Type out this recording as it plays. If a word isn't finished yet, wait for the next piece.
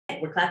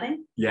we're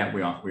clapping? Yeah,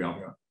 we are.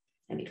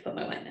 I need to put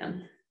my wine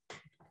down.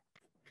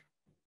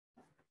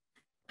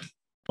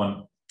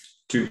 1,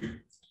 2,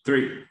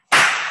 3.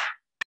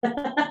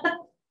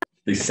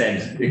 They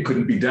said it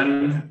couldn't be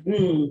done.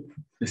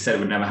 They said it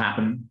would never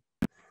happen.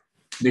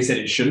 They said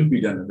it shouldn't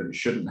be done, but it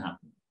shouldn't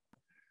happen.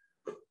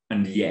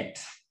 And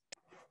yet,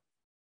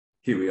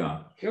 here we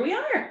are. Here we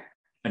are.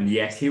 And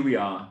yet, here we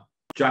are.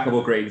 Jack of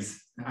all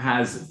grades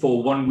has,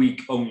 for 1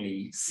 week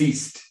only,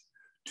 ceased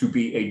to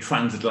be a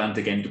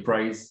transatlantic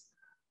enterprise.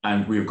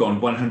 And we've gone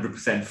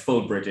 100%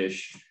 full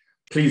British.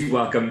 Please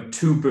welcome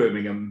to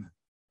Birmingham,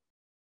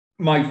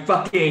 my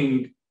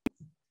fucking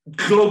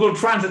global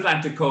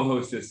transatlantic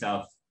co-host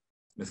herself,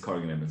 Miss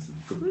Corrigan and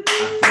Marko. Good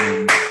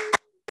afternoon.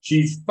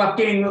 She's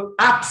fucking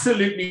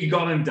absolutely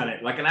gone and done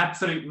it, like an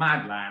absolute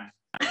mad lad.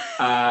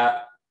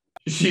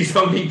 She's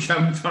only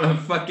jumped on a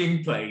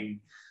fucking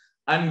plane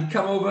and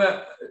come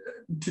over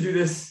to do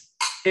this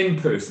in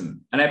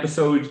person. An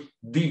episode,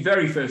 the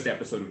very first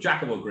episode of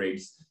Jack of all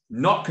grades,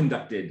 not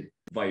conducted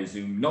via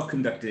Zoom, not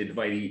conducted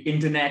via the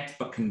internet,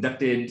 but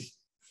conducted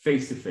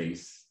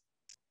face-to-face.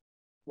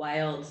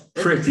 Wild.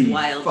 Pretty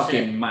wild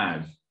fucking shit.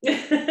 Mad.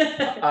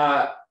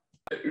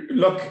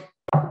 Look,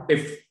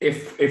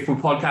 if we're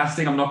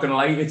podcasting, I'm not gonna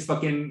lie,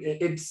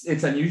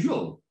 it's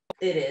unusual.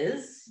 It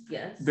is,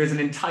 yes. There's an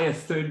entire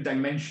third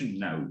dimension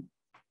now.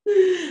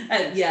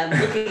 Yeah, I'm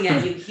looking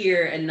at you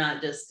here and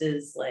not just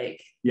as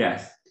like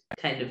Yes.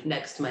 kind of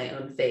next to my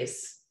own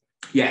face.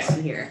 Yes.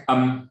 Here.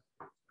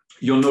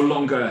 You're no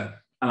longer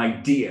an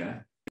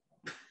idea.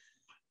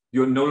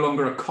 You're no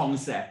longer a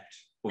concept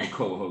or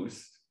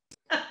co-host.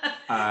 It's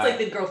like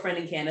the girlfriend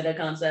in Canada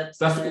concept.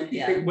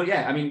 Yeah. Well,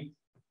 yeah. I mean,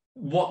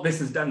 what this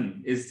has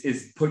done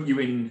is put you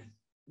in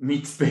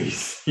meat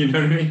space. You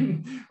know what I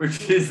mean?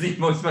 Which is the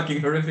most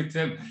fucking horrific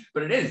term,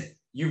 but it is.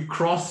 You've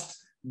crossed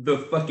the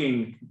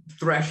fucking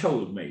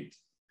threshold, mate.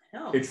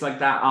 Oh. It's like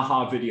that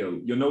aha video.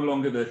 You're no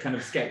longer the kind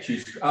of sketchy,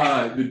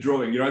 the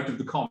drawing. You're out of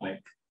the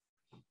comic.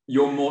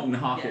 You're Morton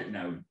Harkett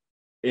now.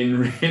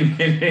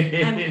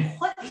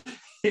 What?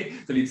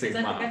 The lead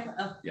singer.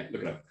 Oh. Yeah,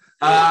 look it up.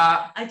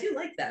 I do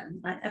like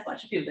them. I've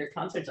watched a few of their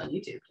concerts on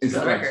YouTube. Is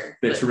that right?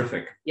 They're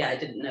terrific. Yeah, I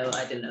didn't know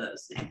that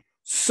was the name.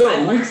 So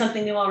I learned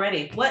something new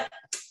already. What?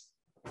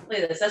 Look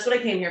at this. That's what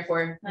I came here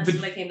for. That's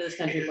what I came to this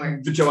country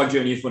for. The Joag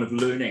journey is one of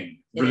learning.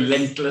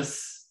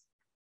 Relentless,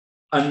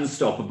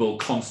 unstoppable,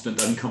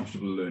 constant,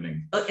 uncomfortable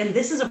learning. And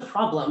this is a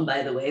problem,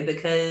 by the way,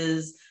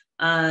 because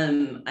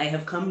I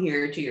have come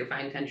here to your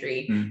fine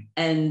country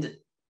and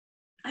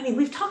I mean,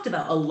 we've talked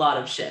about a lot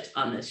of shit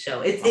on this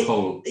show.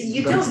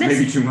 You don't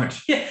maybe too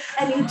much. Yeah,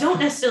 and you don't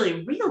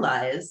necessarily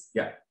realize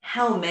yeah.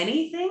 how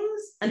many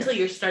things until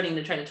you're starting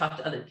to try to talk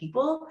to other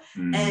people.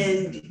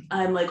 And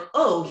I'm like,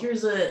 oh,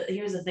 here's a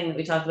thing that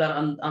we talked about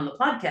on the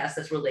podcast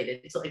that's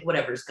related to like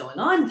whatever's going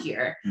on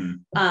here.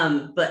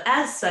 But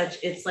as such,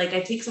 it's like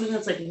I take something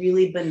that's like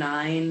really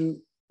benign,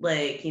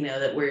 like, you know,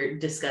 that we're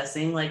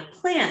discussing, like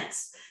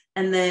plants.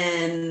 And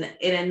then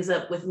it ends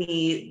up with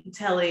me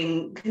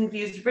telling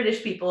confused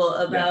British people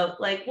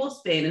about like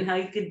wolfsbane and how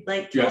you could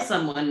like kill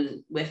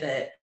someone with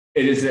it.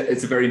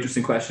 It's a very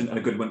interesting question and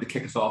a good one to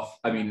kick us off.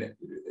 I mean,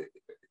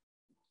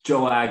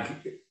 Joag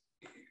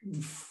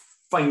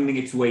finding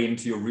its way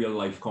into your real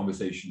life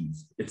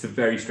conversations. It's a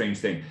very strange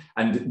thing.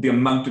 And the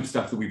amount of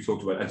stuff that we've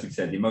talked about, as you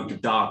said, the amount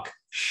of dark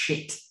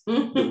shit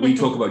that we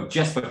talk about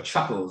just for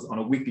chuckles on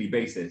a weekly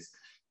basis,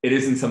 it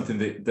isn't something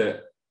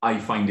that I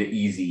find it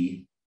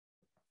easy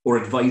or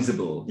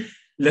advisable.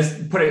 Let's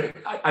put it,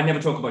 I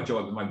never talk about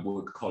Joag with my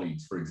work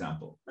colleagues, for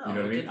example. You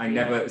know what I mean? I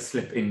never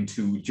slip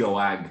into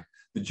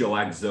the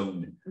Joag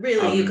zone.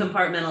 Really, you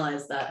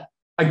compartmentalize that?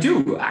 I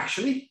do,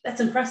 actually. That's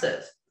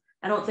impressive.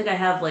 I don't think I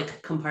have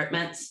like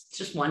compartments. It's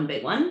just one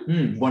big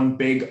one. One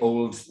big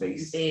old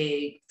space.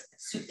 Big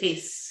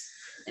suitcase.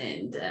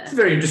 And it's a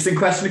very interesting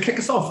question to kick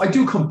us off. I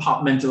do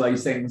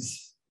compartmentalize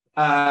things.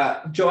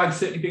 Joag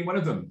certainly being one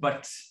of them,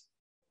 but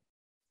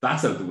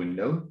that's out the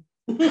window.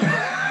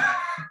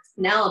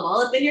 Now I'm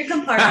all up in your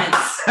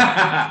compartments.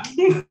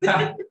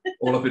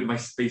 All up in my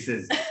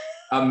spaces.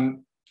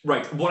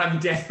 Right, what I'm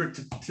desperate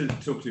to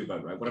talk to you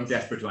about, right? What I'm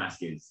desperate to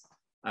ask is,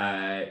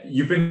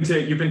 you've been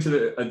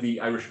to the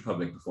Irish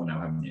Republic before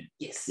now, haven't you?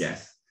 Yes.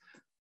 Yes.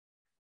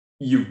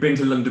 You've been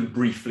to London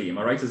briefly, am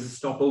I right? As a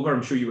stopover,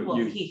 I'm sure you. Well,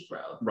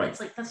 Heathrow. Right.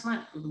 It's like that's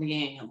not the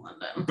beginning of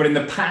London. But in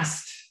the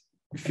past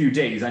few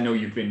days, I know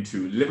you've been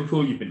to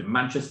Liverpool, you've been to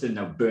Manchester,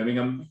 now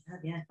Birmingham.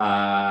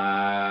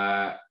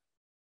 Yeah.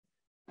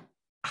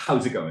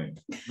 How's it going?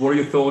 What are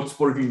your thoughts?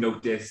 What have you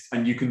noticed?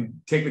 And you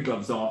can take the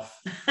gloves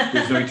off.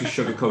 There's no need to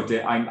sugarcoat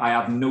it. I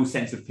have no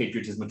sense of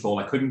patriotism at all.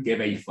 I couldn't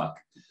give a fuck.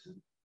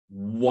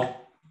 What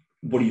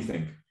do you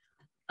think?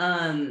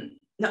 No,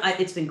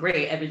 it's been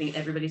great.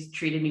 Everybody's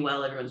treated me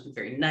well. Everyone's been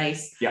very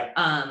nice.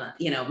 Yeah.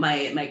 You know,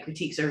 my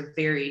critiques are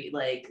very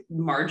like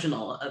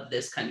marginal of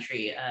this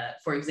country.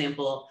 For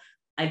example,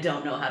 I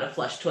don't know how to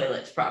flush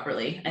toilets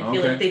properly. I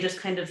feel like they just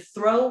kind of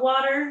throw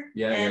water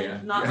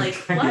not like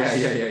flush.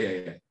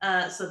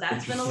 So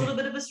that's been a little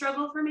bit of a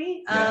struggle for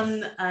me.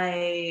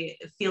 I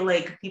feel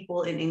like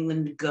people in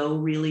England go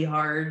really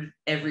hard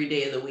every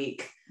day of the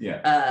week.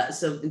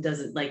 So it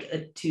doesn't like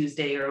a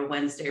Tuesday or a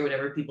Wednesday or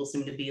whatever, people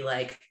seem to be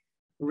like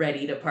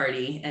ready to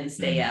party and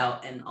stay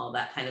out and all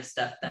that kind of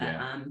stuff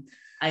that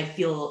I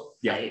feel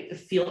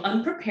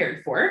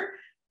unprepared for.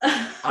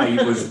 I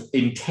was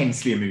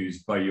intensely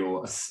amused by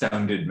your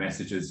astounded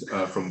messages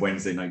from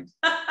Wednesday night.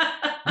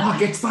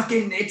 Mark, it's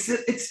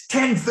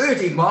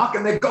 10:30, Mark,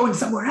 and they're going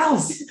somewhere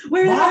else.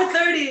 Where are our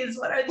 30s?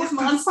 What are these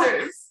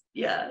monsters?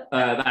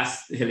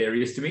 That's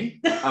hilarious to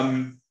me.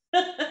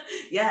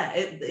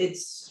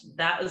 It's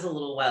that was a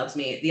little wild to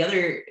me. The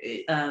other,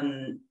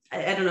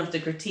 I don't know if it's a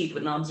critique,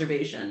 but an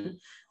observation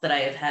that I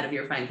have had of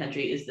Your Fine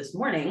Country is this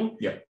morning.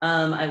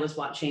 I was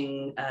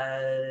watching.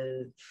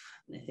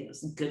 I think it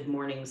was Good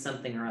Morning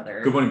something or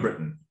other. Good Morning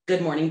Britain.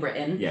 Good Morning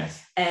Britain.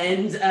 Yes.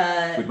 And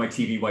with my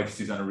TV wife,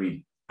 Susanna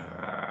Reid.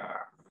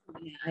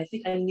 I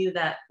think I knew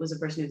that was a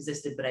person who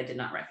existed, but I did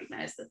not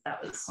recognize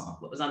that was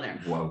what was on there.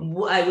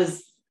 Whoa. I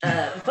was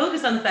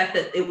focused on the fact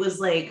that it was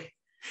like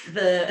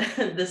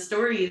the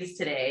stories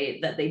today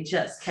that they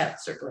just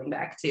kept circling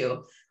back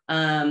to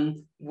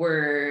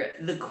were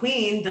the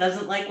Queen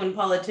doesn't like when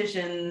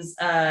politicians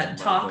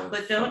talk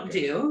but don't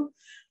do.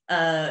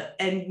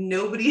 And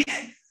nobody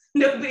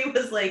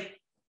was like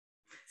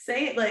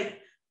saying like,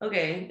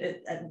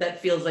 okay, that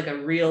feels like a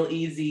real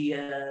easy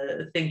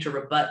thing to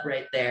rebut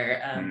right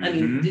there. I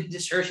mean,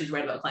 sure, she's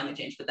right about climate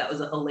change, but that was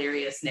a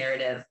hilarious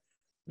narrative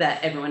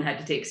that everyone had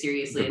to take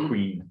seriously. The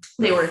Queen.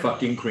 They were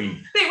fucking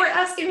Queen. They were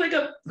asking like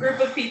a group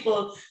of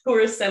people who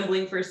were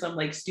assembling for some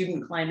like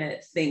student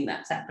climate thing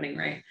that's happening,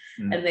 right?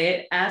 And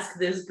they asked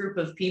this group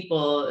of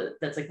people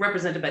that's like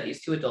represented by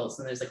these two adults,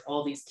 and there's like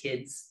all these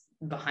kids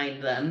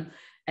behind them,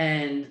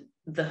 and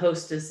the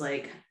host is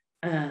like,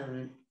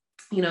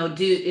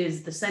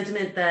 is the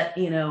sentiment that,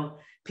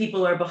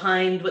 people are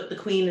behind what the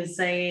Queen is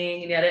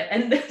saying,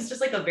 and there's just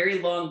like a very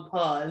long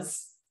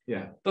pause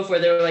before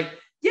they were like,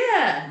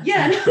 yeah,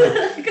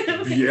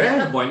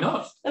 why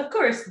not? Of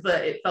course,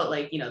 but it felt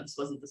like, this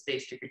wasn't the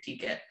space to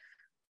critique it.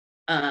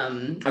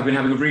 I've been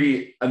having a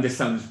really, and this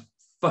sounds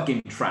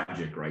fucking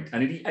tragic, right?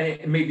 And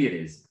it maybe it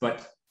is,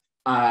 but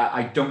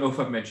I don't know if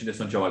I've mentioned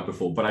this on Joe Out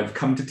before, but I've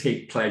come to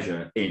take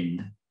pleasure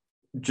in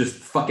just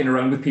fucking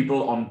around with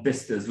people on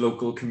Vista's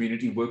local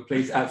community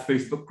workplace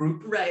Facebook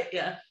group. Right,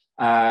 yeah.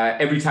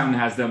 Every town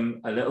has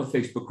them, a little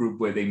Facebook group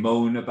where they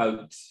moan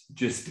about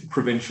just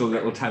provincial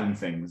little town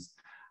things.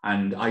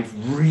 And I've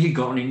really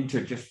gone into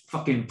just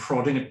fucking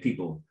prodding at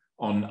people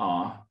on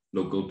our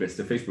local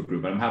Vista Facebook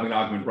group. And I'm having an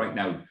argument right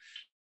now,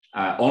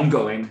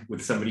 ongoing,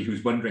 with somebody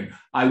who's wondering,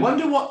 I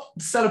wonder what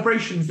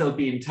celebrations there'll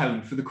be in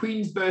town for the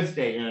Queen's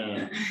birthday,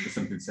 or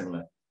something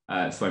similar.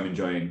 So I'm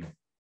enjoying,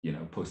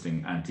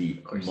 posting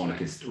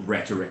anti-monarchist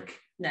rhetoric.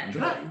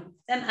 Naturally.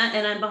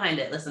 And I'm behind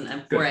it. Listen,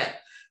 I'm for it.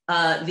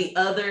 The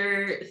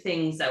other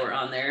things that were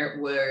on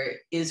there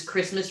is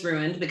Christmas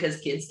ruined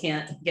because kids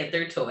can't get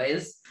their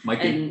toys?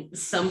 And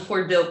some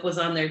poor dope was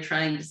on there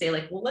trying to say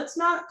like, well, let's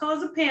not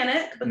cause a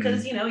panic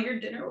because, your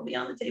dinner will be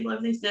on the table,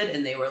 everything's good.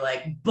 And they were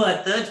like,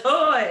 but the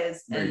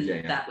toys. And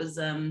that was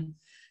a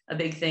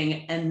big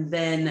thing. And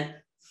then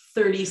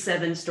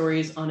 37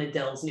 stories on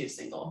Adele's new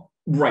single.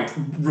 Right.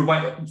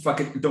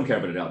 Fucking don't care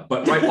about Adele.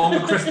 But right on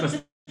the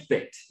Christmas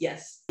bit.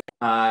 Yes.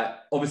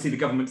 Obviously, the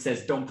government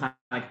says don't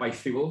panic buy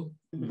fuel.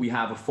 We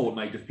have a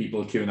fortnight of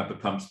people queuing up at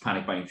pumps,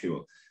 panic buying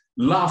fuel.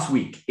 Last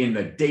week, in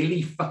the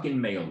Daily fucking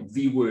Mail,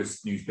 the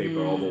worst newspaper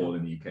of all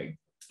in the UK.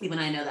 Even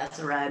I know that's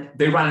a rad.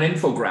 They ran an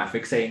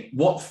infographic saying,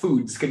 what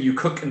foods can you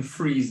cook and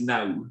freeze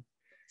now?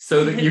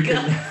 So that you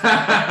can...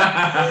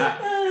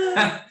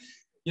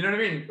 You know what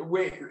I mean?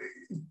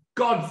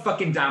 God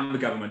fucking damn the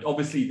government.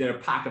 Obviously, they're a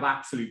pack of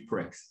absolute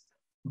pricks.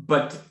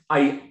 But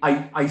I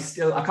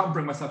can't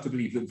bring myself to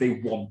believe that they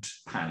want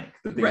panic,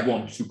 that they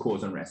want to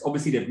cause unrest.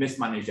 Obviously, they've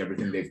mismanaged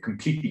everything. They've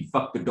completely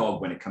fucked the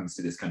dog when it comes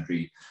to this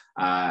country.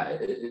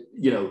 COVID,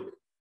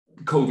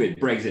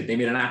 Brexit, they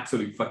made an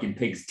absolute fucking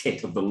pig's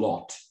tit of the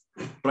lot.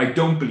 But I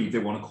don't believe they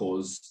want to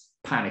cause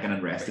panic and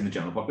unrest in the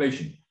general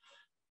population.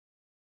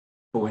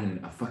 But when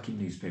a fucking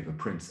newspaper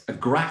prints a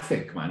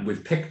graphic, man,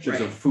 with pictures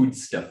of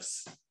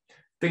foodstuffs,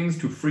 things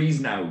to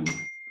freeze now,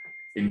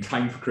 in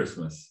time for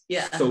Christmas.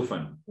 Yeah. So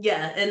fun.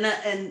 Yeah.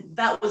 And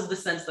that was the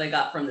sense that I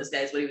got from this guy,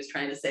 is what he was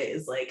trying to say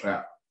is like,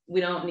 we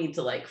don't need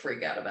to like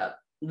freak out about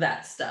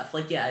that stuff.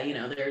 Like,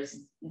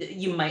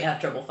 you might have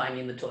trouble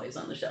finding the toys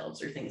on the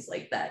shelves or things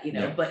like that,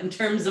 but in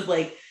terms of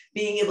like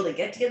being able to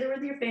get together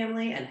with your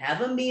family and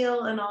have a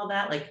meal and all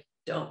that, like,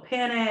 don't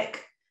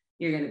panic,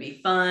 you're going to be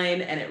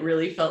fine. And it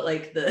really felt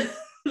like the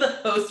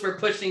hosts were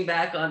pushing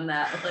back on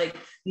that. Like,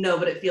 no,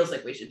 but it feels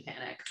like we should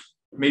panic.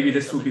 Maybe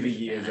this will be the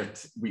year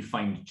that we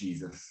find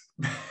Jesus.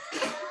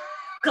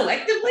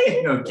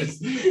 Collectively? No,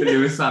 just the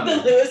Lewis family.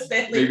 The Lewis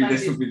family. Maybe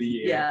this will be the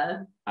year.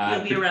 Yeah.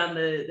 You'll be around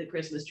the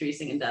Christmas tree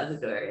singing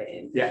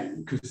Dazzador. Yeah,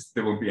 because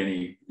there won't be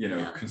any,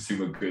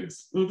 consumer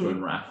goods to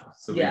unwrap.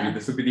 So maybe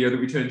this will be the year that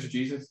we turn to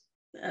Jesus.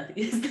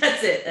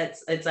 That's it.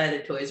 It's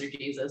either toys or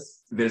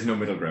Jesus. There's no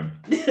middle ground.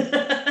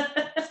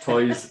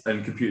 Toys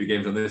and computer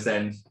games on this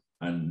end,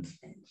 and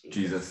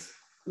Jesus.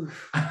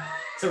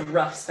 It's a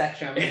rough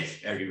spectrum. It's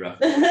very rough.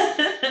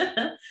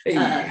 But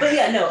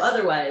yeah, no,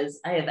 otherwise,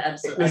 I have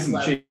absolutely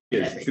Listen, cheers.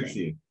 everything. Good to see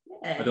you.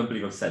 Yeah. I don't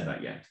believe I've said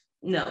that yet.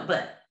 No,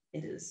 but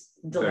it is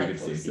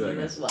delightful to see you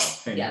as well.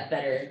 Thank Yeah,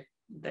 better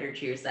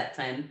cheers that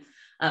time.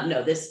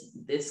 No,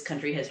 this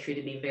country has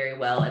treated me very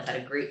well. I've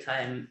had a great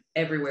time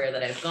everywhere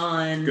that I've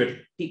gone.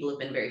 Good. People have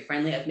been very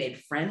friendly. I've made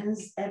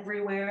friends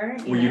everywhere.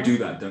 You do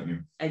that, don't you?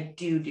 I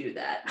do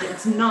that.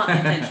 It's not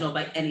intentional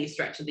by any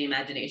stretch of the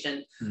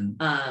imagination.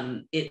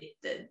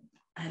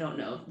 I don't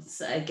know.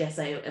 I guess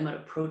I am an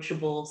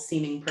approachable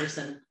seeming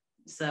person.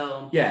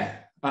 So yeah.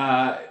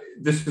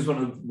 This was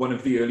one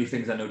of the early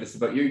things I noticed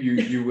about you.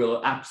 You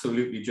will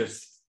absolutely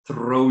just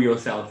throw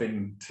yourself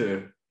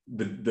into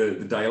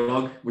the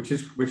dialogue, which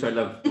I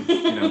love.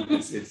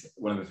 It's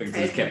one of the things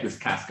that's kept this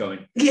cast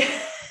going. Yeah,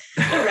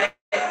 right.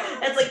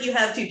 It's like you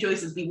have two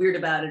choices: be weird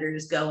about it or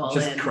just go all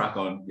in. Just crack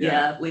on.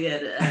 Yeah, we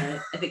had.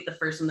 I think the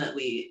first one that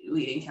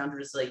we encountered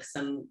was like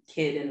some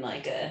kid in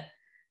like a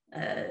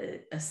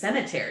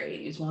cemetery.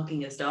 He was walking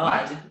his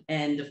dog,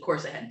 and of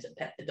course I had to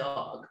pet the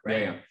dog,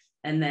 right? Yeah.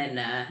 And then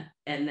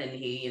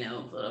he,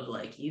 sort of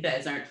like, you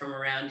guys aren't from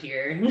around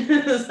here. I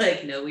was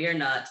like, no, we are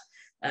not.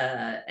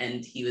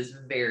 And he was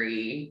a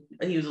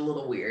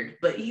little weird,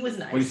 but he was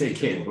nice. When you say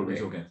kid, what were we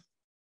talking?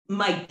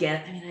 My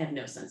guess, I have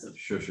no sense of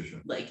sure.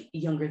 Like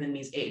younger than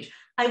me's age.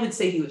 I would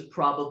say he was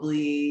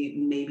probably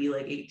maybe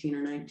like 18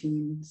 or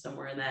 19,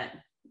 somewhere in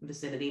that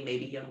vicinity,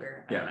 maybe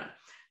younger. I don't know.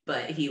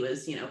 But he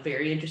was,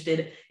 very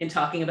interested in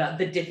talking about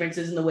the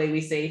differences in the way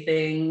we say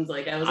things.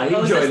 Like I was like,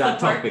 I enjoy that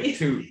topic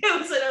too.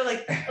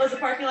 Was the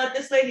parking lot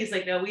this way? He's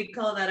like, no, we'd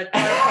call that a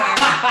car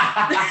park.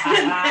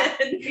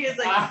 And he was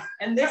like,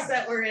 and this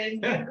that we're in,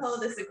 you'd call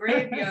this a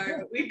graveyard,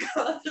 but we'd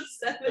call it a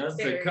cemetery. That's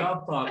a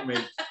car park,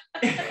 mate.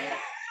 It's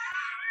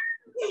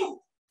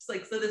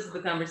like, so this is the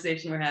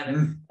conversation we're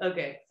having.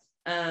 Okay.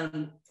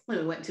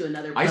 We went to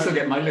another. I still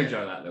get mileage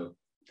out of that though.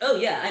 Oh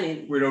yeah,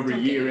 we're over a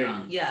year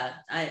in. Yeah,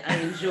 I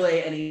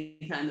enjoy any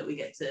time that we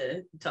get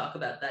to talk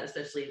about that,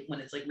 especially when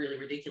it's like really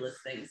ridiculous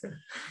things.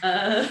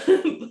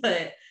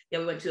 But yeah,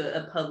 we went to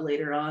a pub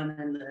later on,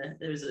 and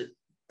there was a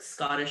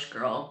Scottish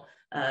girl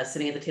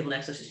sitting at the table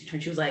next to us. She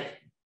turned, she was like,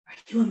 "Are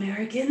you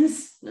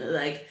Americans?"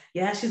 Like,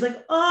 yeah. She's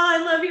like, "Oh, I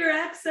love your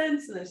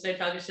accents." And then I started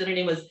talking. She said her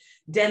name was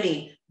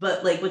Demi,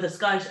 but like with a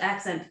Scottish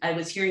accent, I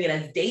was hearing it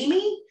as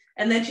Damie.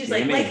 And then she's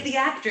like the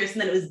actress,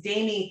 and then it was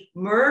Demi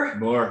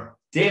Moore.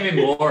 Demi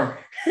Moore.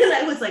 And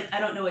I was like,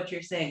 I don't know what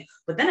you're saying.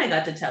 But then I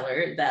got to tell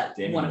her that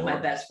one of my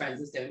best friends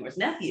is Demi Moore's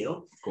nephew.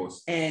 Of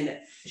course. And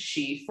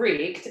she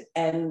freaked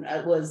and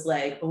was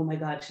like, oh my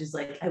God. She's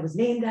like, I was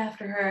named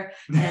after her.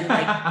 And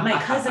like, my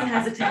cousin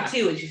has a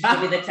tattoo. And she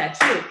showed me the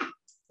tattoo.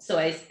 So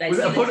I was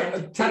it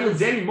a tattoo of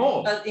Demi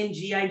Moore? In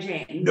G.I.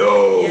 Jane.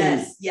 No.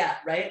 Yes. Yeah.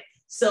 Right.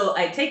 So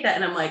I take that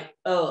and I'm like,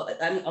 oh,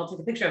 I'll take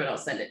a picture of it. I'll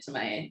send it to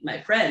my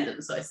friend.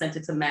 And so I sent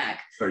it to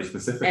Mac. Very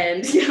specific.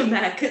 And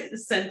Mac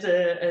sent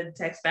a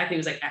text back. And he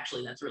was like,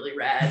 actually, that's really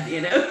rad.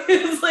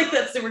 It was like,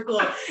 that's super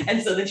cool.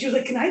 And so then she was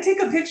like, can I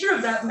take a picture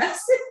of that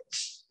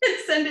message and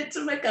send it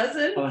to my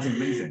cousin? Oh, that's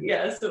amazing.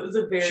 Yeah, so it was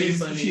a very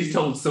funny. She's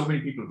told so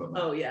many people about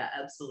that. Oh yeah,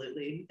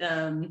 absolutely.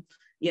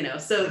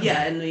 So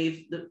yeah, and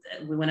we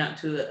went out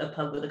to a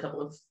pub with a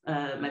couple of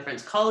my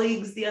friend's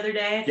colleagues the other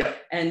day. Yep.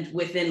 And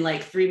within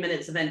like 3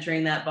 minutes of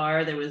entering that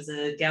bar, there was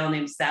a gal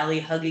named Sally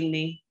hugging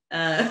me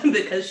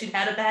because she'd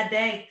had a bad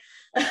day.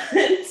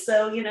 And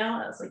so,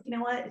 I was like, you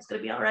know what? It's going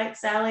to be all right,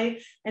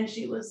 Sally. And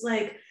she was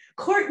like,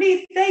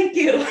 Courtney, thank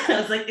you. I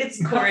was like, it's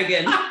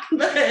Corrigan.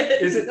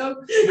 Is it though?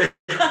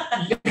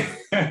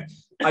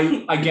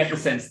 I get the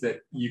sense that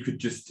you could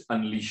just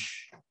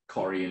unleash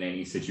Corrie in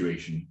any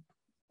situation.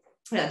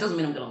 Yeah, it doesn't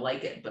mean I'm going to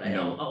like it, but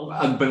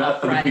but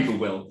other people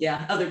will.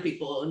 Yeah, other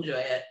people will enjoy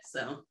it.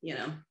 So,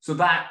 So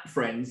that,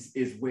 friends,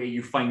 is where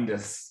you find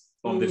us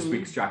on this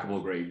week's Jack of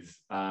All Graves.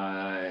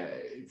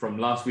 From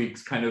last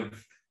week's kind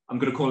of, I'm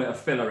going to call it a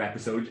filler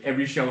episode.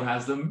 Every show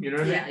has them, you know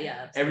what I mean?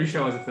 Yeah. Every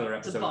show has a filler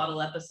episode. It's a bottle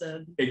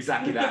episode.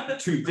 Exactly that.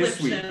 To this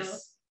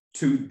week's.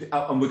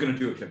 And we're going to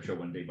do a clip show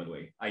one day, by the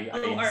way. I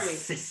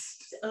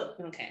insist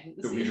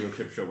that we do a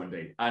clip show one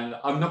day. And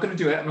I'm not going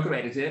to do it. I'm not going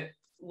to edit it.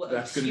 Well,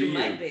 that's going to be you.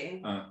 Might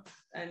be.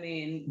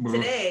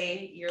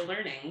 Today you're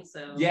learning,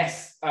 so.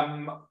 Yes.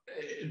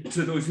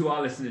 To those who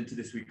are listening to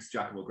this week's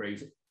Jack of All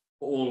Graves,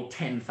 all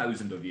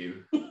 10,000 of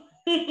you.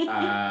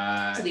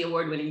 To the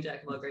award-winning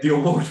Jack of All Graves. The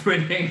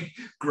award-winning,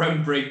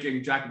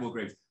 groundbreaking Jack of All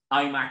Graves.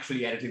 I'm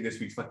actually editing this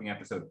week's fucking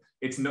episode.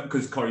 It's not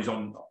because Corrie's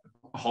on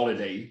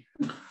holiday.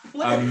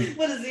 What is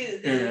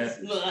it?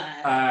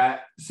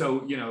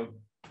 So,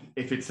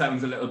 if it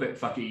sounds a little bit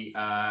fucky,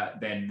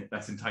 then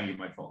that's entirely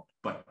my fault.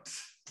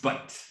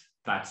 But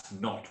that's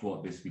not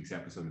what this week's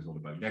episode is all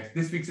about.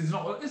 This week's it's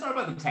not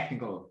about the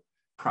technical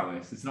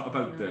prowess. It's not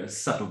about the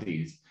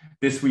subtleties.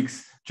 This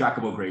week's Jack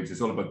of all grades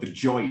is all about the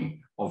joy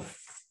of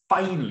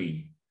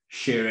finally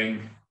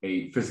sharing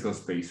a physical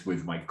space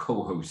with my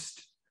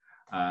co-host,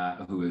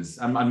 who is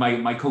and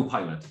my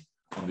co-pilot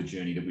on the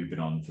journey that we've been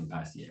on for the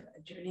past year.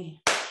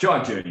 Journey.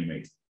 Your journey,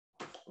 mate.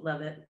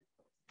 Love it.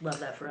 Love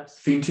that for us.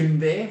 Theme tune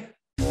there.